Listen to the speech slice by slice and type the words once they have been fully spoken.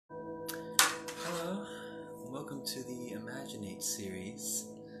welcome to the Imaginate series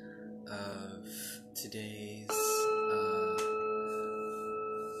of today's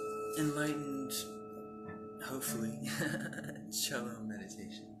enlightened, hopefully, cello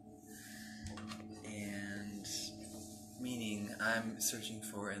meditation. And meaning I'm searching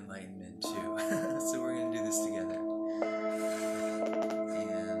for enlightenment too. So we're going to do this together.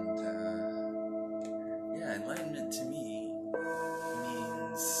 And yeah, enlightenment to me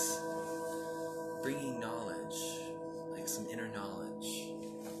means bringing knowledge, like some inner knowledge.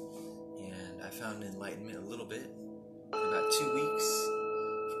 And I found enlightenment a little bit for about 2 weeks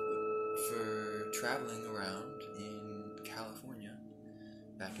for traveling around in California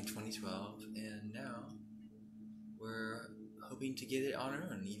back in 2012, and now we're hoping to get it on our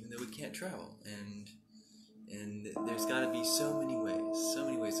own, even though we can't travel. And there's got to be so many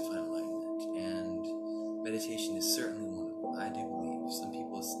ways to find enlightenment, and meditation is certainly one of them. I do believe. Some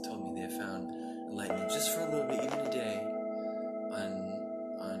people told me they have found enlightenment just for a little bit, even a day,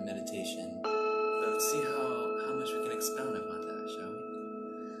 on meditation. But let's see how much we can expound upon that, shall we?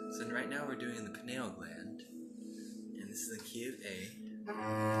 So right now we're doing the pineal gland, and this is the key of A.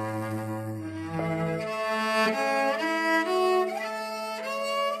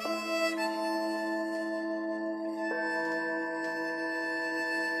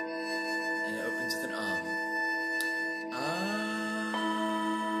 And it opens with an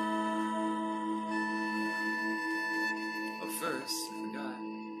But first, I forgot,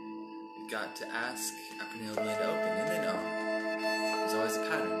 we've got to ask our pineal gland to open, and then There's always a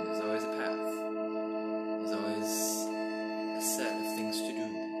pattern, there's always a path, there's always a set of things to do,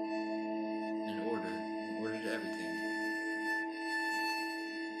 in order to everything.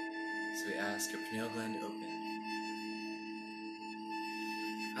 So we ask our pineal gland to open.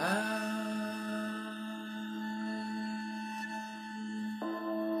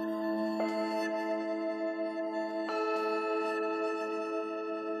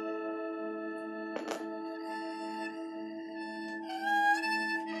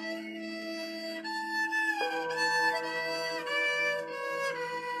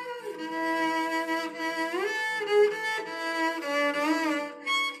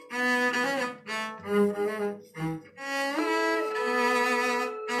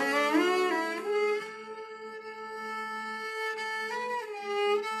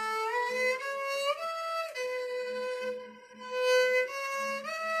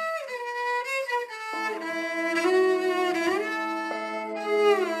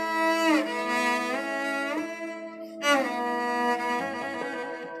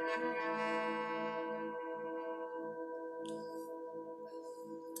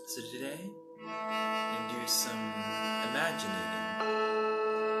 So today, I'm going to do some imaginating.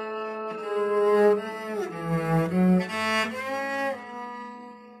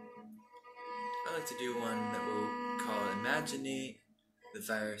 I like to do one that we'll call Imaginate the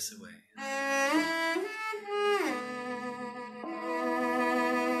Virus Away.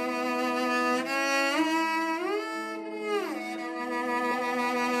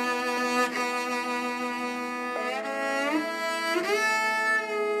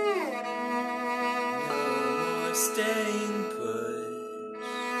 Staying put,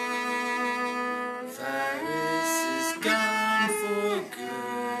 virus is gone for good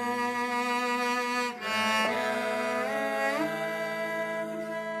right now.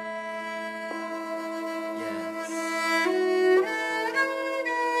 Yes.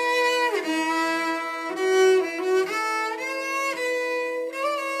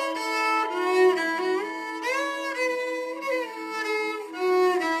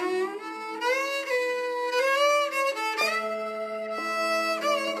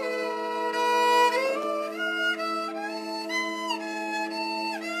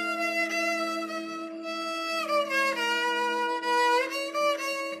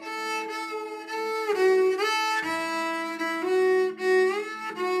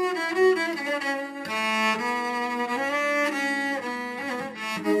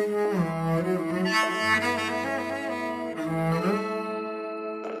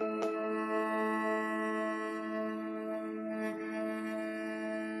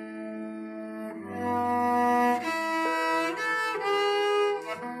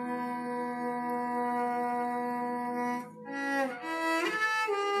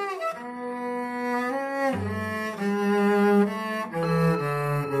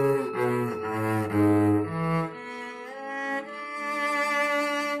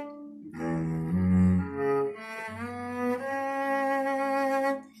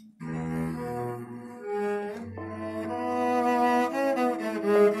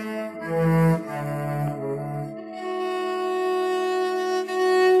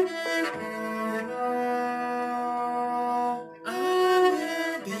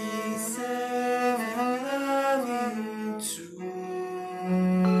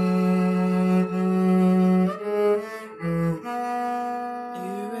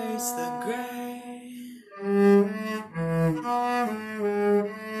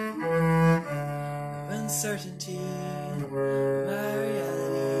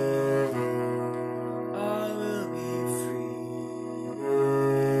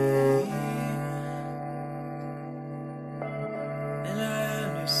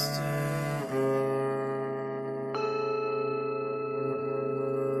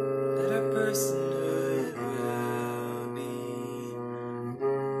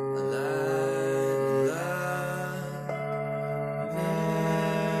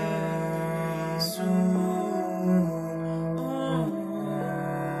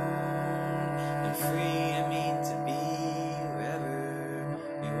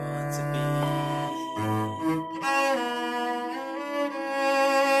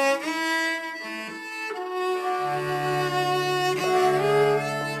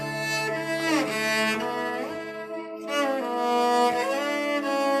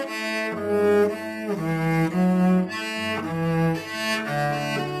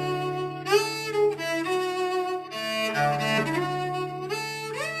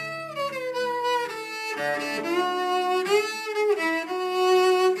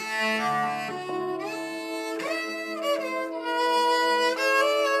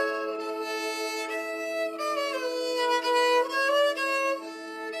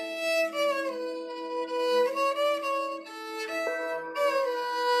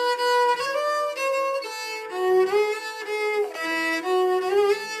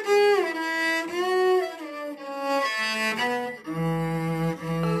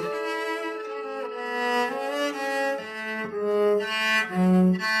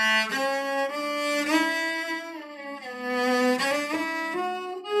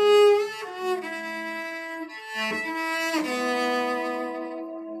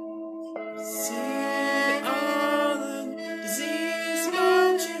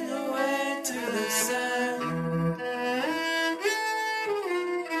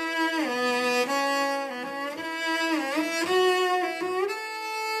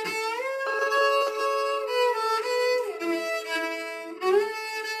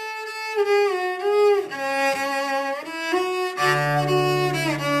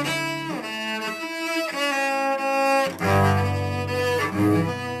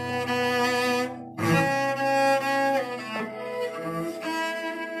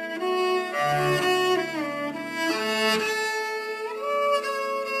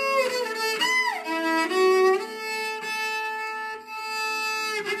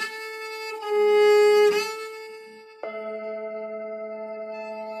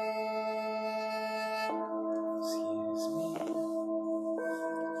 Excuse me.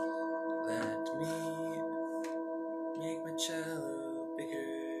 Let me make my cello bigger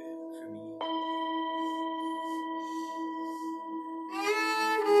for me.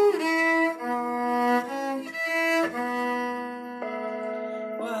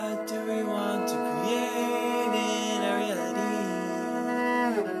 What do we want to create in our reality?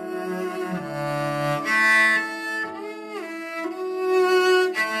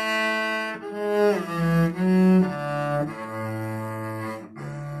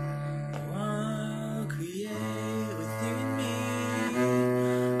 I want to create with you and me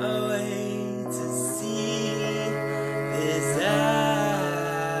a way to see this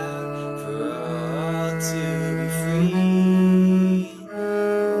out for all to be free.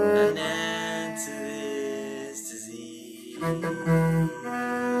 An end to this disease.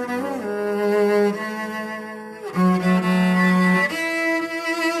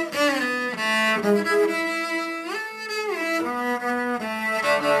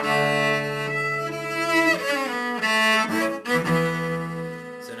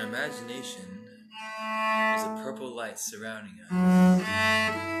 So an imagination is a purple light surrounding us.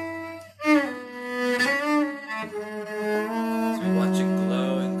 So we watch it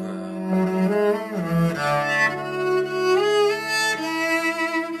glow and grow.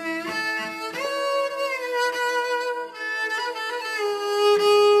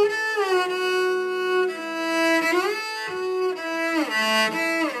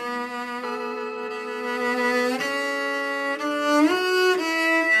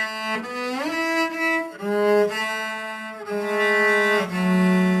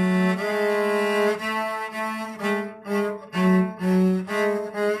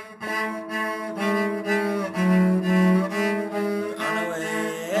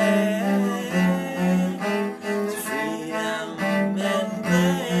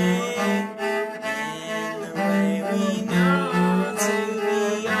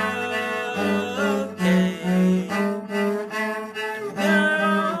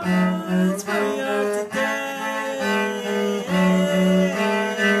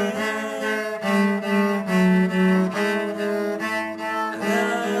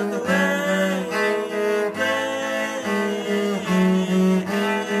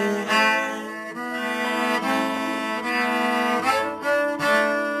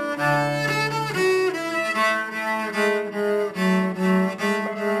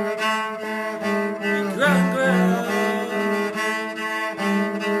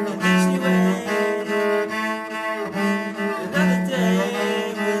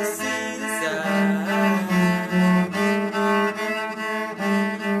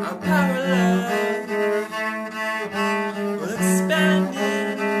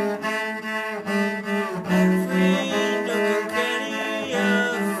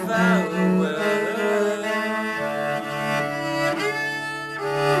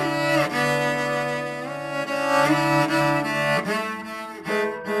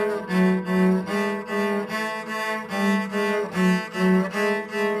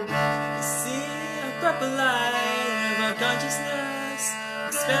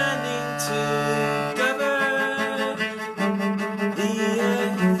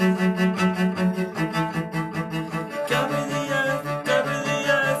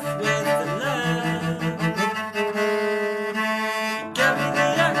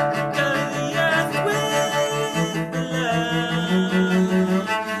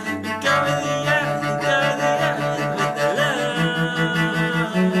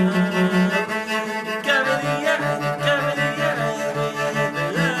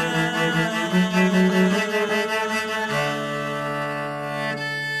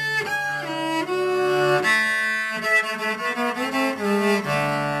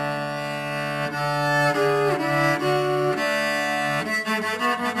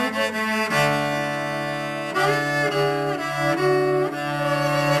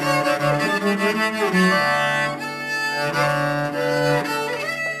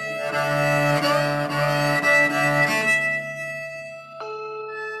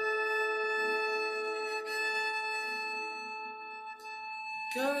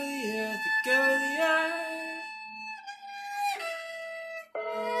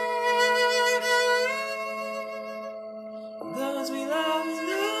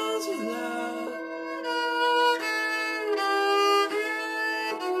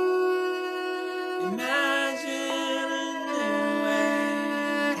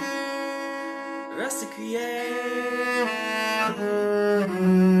 for us to create.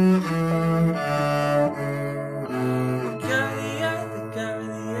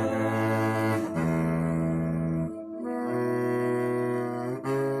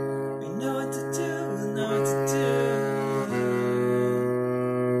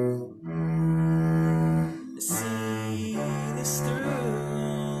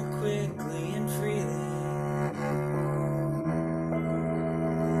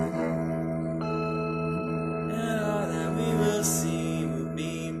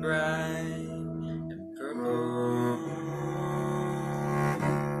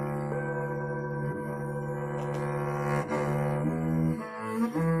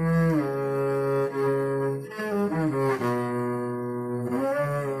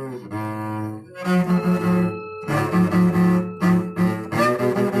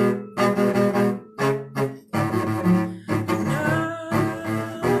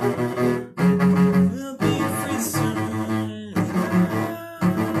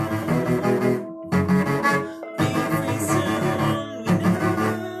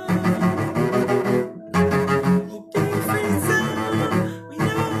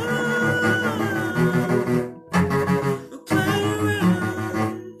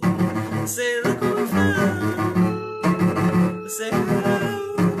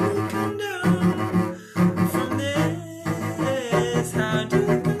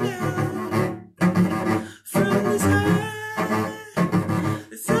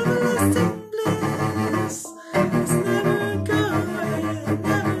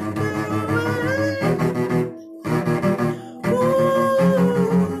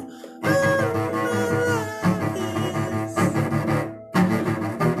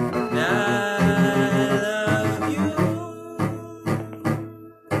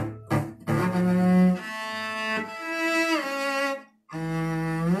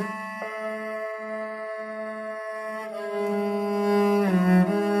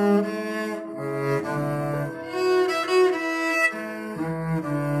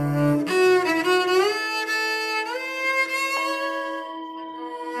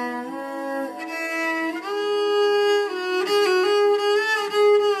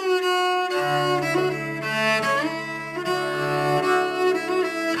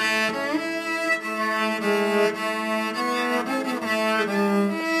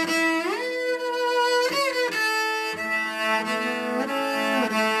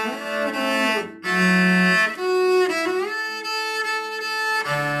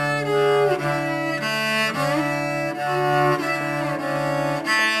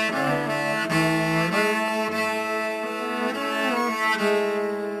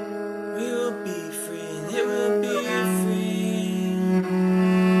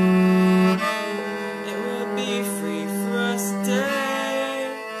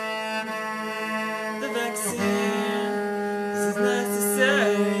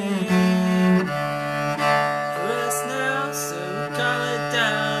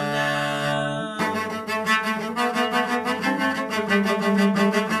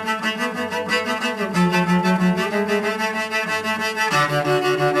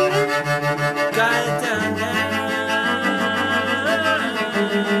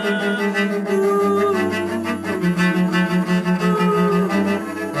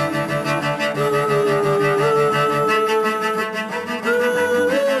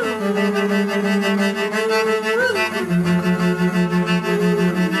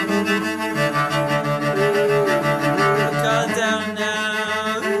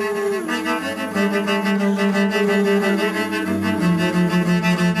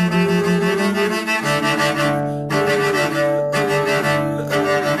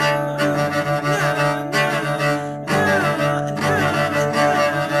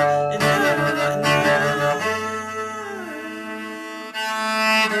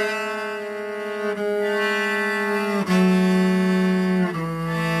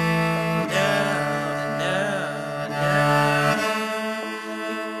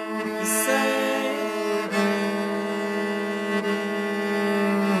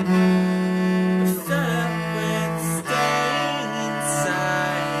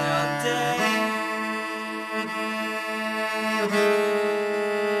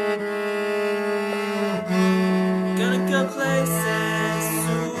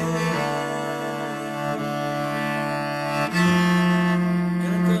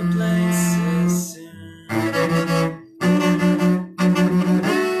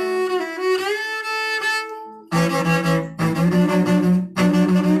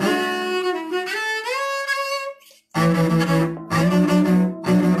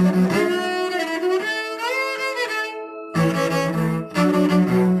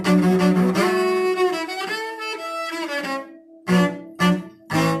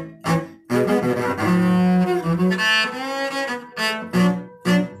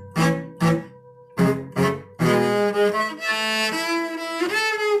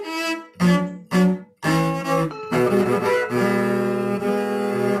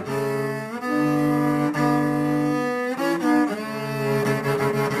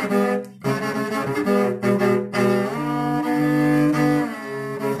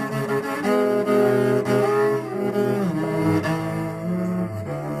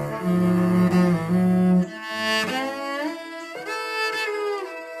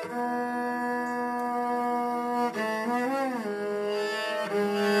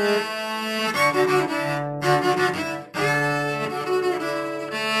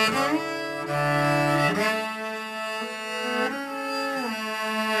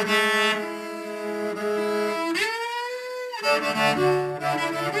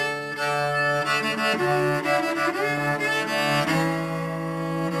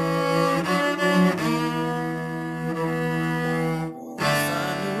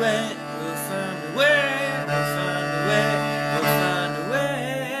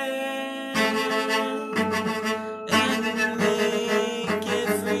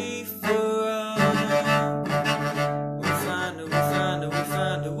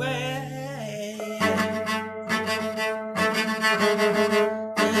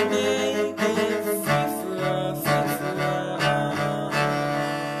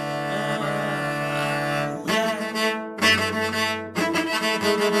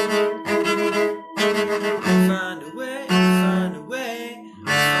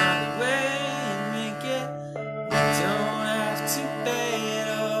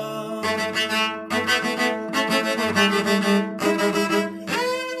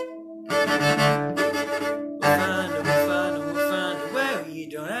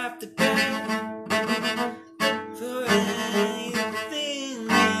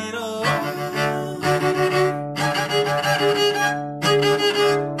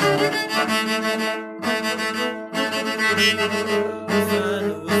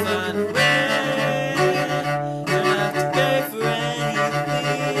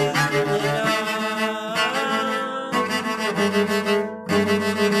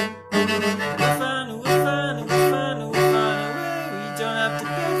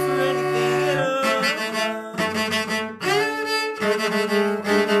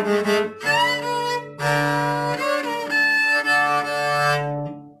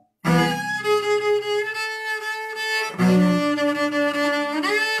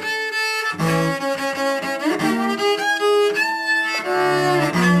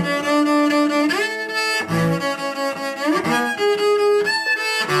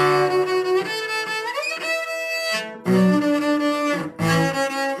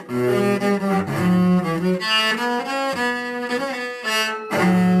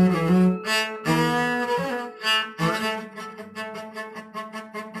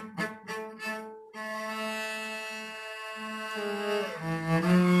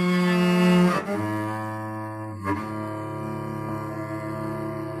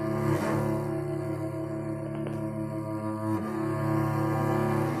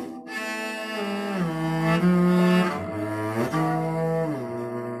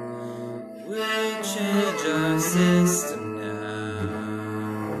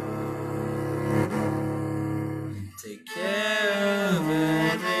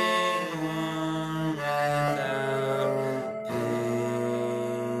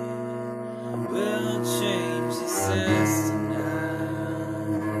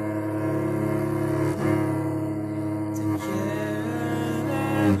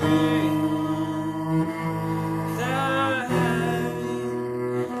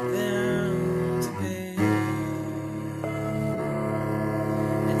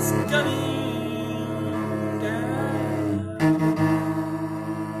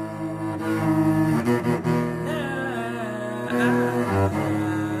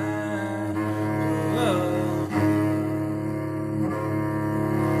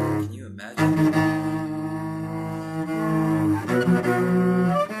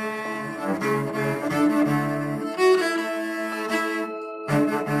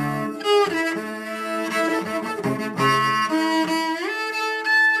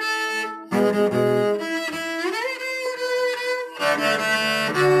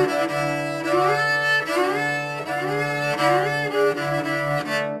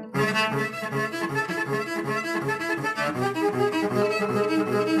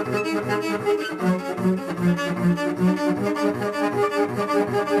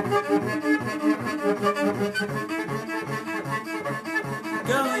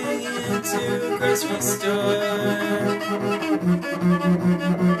 Going into a grocery store,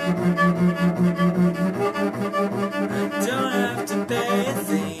 I don't have to pay a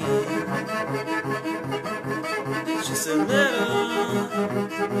thing. It's just a little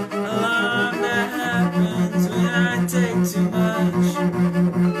alarm that happens when I take too much.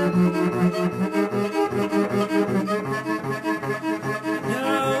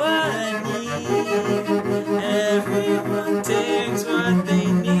 Know what I need. Everyone takes what they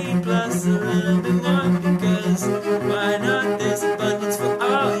need plus a little bit more, because why not? There's abundance for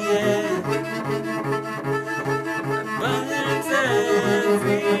all, yeah. Abundance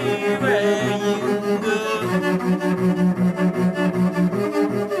everywhere you go.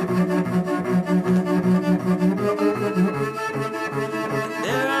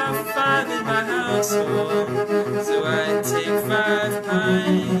 There are 5 in my household, so I take 5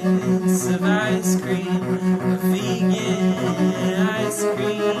 pints of ice cream, a vegan ice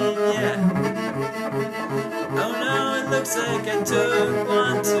cream, yeah. looks like I took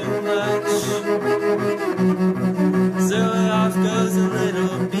one too much. So off goes a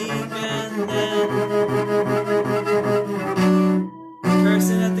little beep, and then the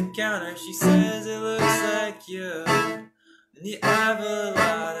person at the counter, she says, it looks like you have a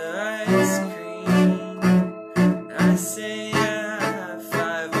lot of ice cream. I say, yeah, I have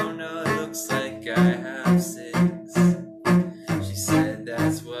 5. Oh no, it looks like I have 6. She said,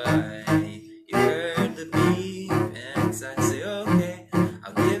 that's why you heard the beep. And so I say, okay,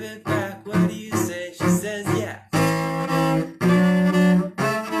 I'll give it back. What do you say? She says, yeah.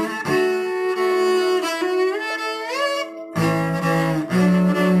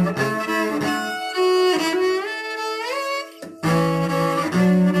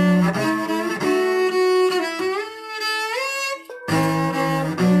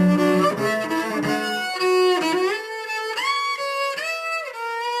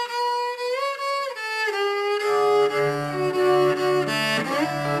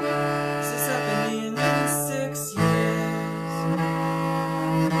 This has happened in 6 years.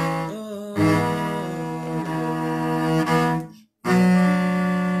 Oh.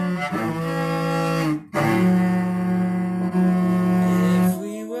 If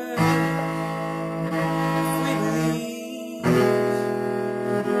we believe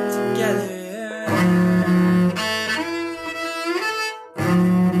together.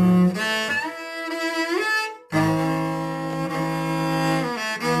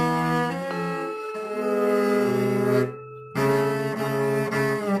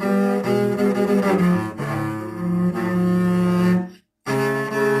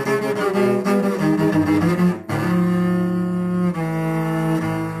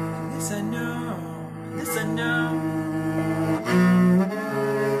 This I know,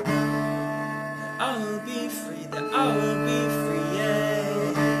 that I will be free, that I will be free, yeah.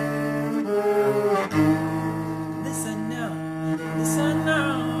 This I know,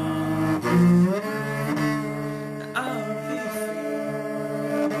 that I will be free.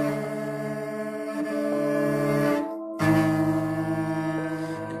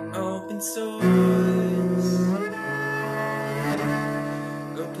 An open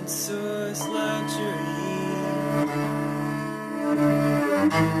source luxury.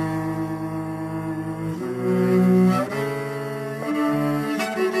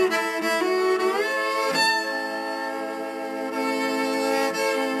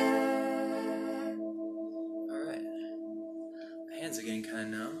 Alright, my hands are getting kind of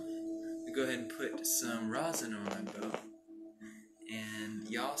numb. I'll go ahead and put some rosin on my bow. And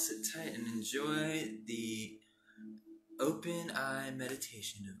y'all sit tight and enjoy the open eye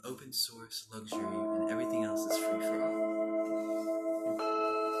meditation of open source luxury, and everything else is free for all.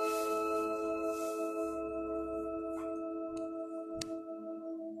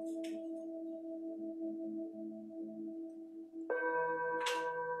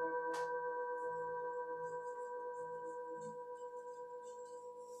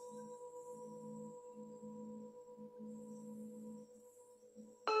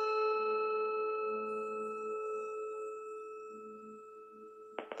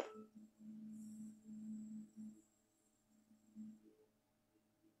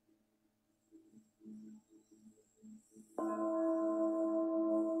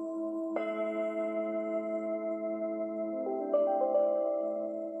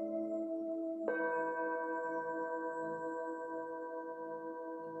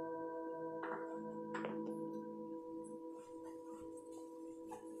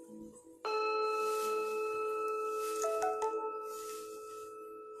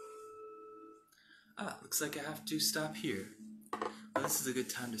 Looks like I have to stop here. Well, this is a good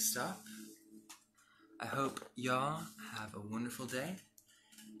time to stop. I hope y'all have a wonderful day,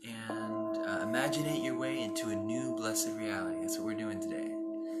 and imaginate your way into a new blessed reality. That's what we're doing today.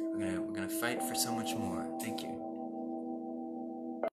 We're gonna fight for so much more. Thank you.